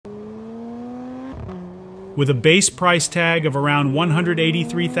With a base price tag of around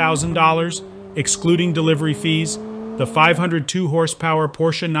 $183,000, excluding delivery fees, the 502 horsepower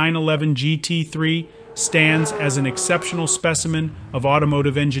Porsche 911 GT3 stands as an exceptional specimen of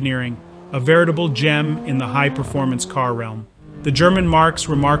automotive engineering, a veritable gem in the high-performance car realm. The German marque's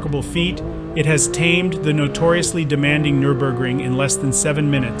remarkable feat, it has tamed the notoriously demanding Nurburgring in less than 7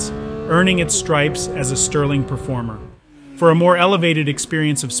 minutes, earning its stripes as a sterling performer. For a more elevated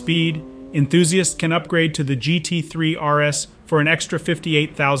experience of speed, enthusiasts can upgrade to the GT3 RS for an extra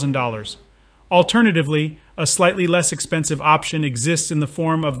 $58,000. Alternatively, a slightly less expensive option exists in the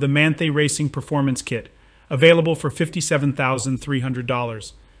form of the Manthey-Racing Performance Kit, available for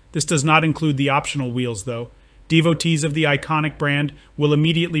 $57,300. This does not include the optional wheels, though. Devotees of the iconic brand will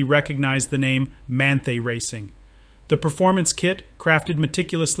immediately recognize the name Manthey-Racing. The Performance Kit, crafted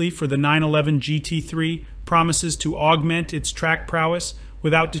meticulously for the 911 GT3, promises to augment its track prowess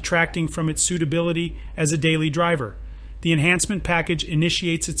without detracting from its suitability as a daily driver. The enhancement package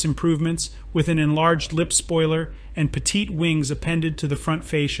initiates its improvements with an enlarged lip spoiler and petite wings appended to the front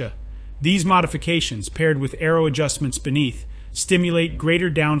fascia. These modifications, paired with aero adjustments beneath, stimulate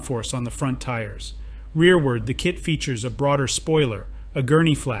greater downforce on the front tires. Rearward, the kit features a broader spoiler, a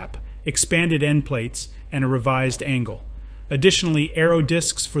Gurney flap, expanded end plates, and a revised angle. Additionally, aero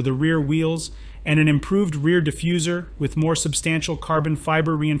discs for the rear wheels and an improved rear diffuser with more substantial carbon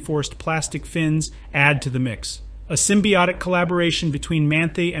fiber reinforced plastic fins add to the mix. A symbiotic collaboration between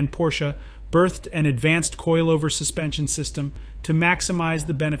Manthey and Porsche birthed an advanced coilover suspension system to maximize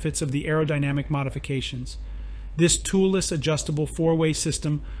the benefits of the aerodynamic modifications. This toolless adjustable four-way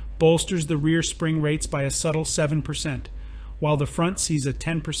system bolsters the rear spring rates by a subtle 7%, while the front sees a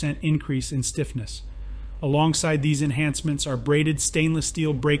 10% increase in stiffness. Alongside these enhancements are braided stainless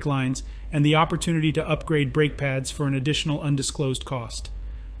steel brake lines and the opportunity to upgrade brake pads for an additional undisclosed cost.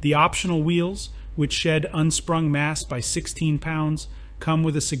 The optional wheels, which shed unsprung mass by 16 pounds, come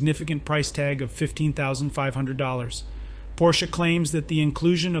with a significant price tag of $15,500. Porsche claims that the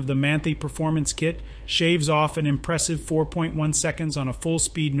inclusion of the Manthey Performance Kit shaves off an impressive 4.1 seconds on a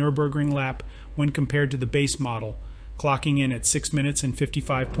full-speed Nurburgring lap when compared to the base model, clocking in at 6 minutes and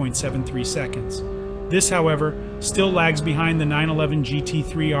 55.73 seconds. This, however, still lags behind the 911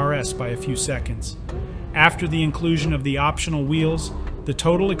 GT3 RS by a few seconds. After the inclusion of the optional wheels, the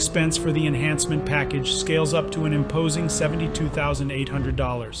total expense for the enhancement package scales up to an imposing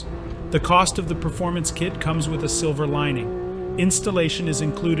 $72,800. The cost of the performance kit comes with a silver lining. Installation is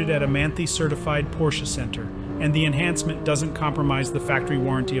included at a Manthey-certified Porsche center, and the enhancement doesn't compromise the factory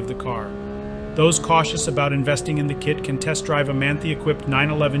warranty of the car. Those cautious about investing in the kit can test drive a Manthey-equipped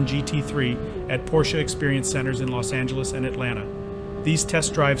 911 GT3 at Porsche Experience Centers in Los Angeles and Atlanta. These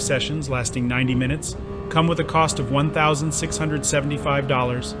test drive sessions, lasting 90 minutes, come with a cost of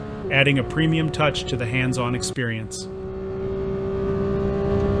 $1,675, adding a premium touch to the hands-on experience.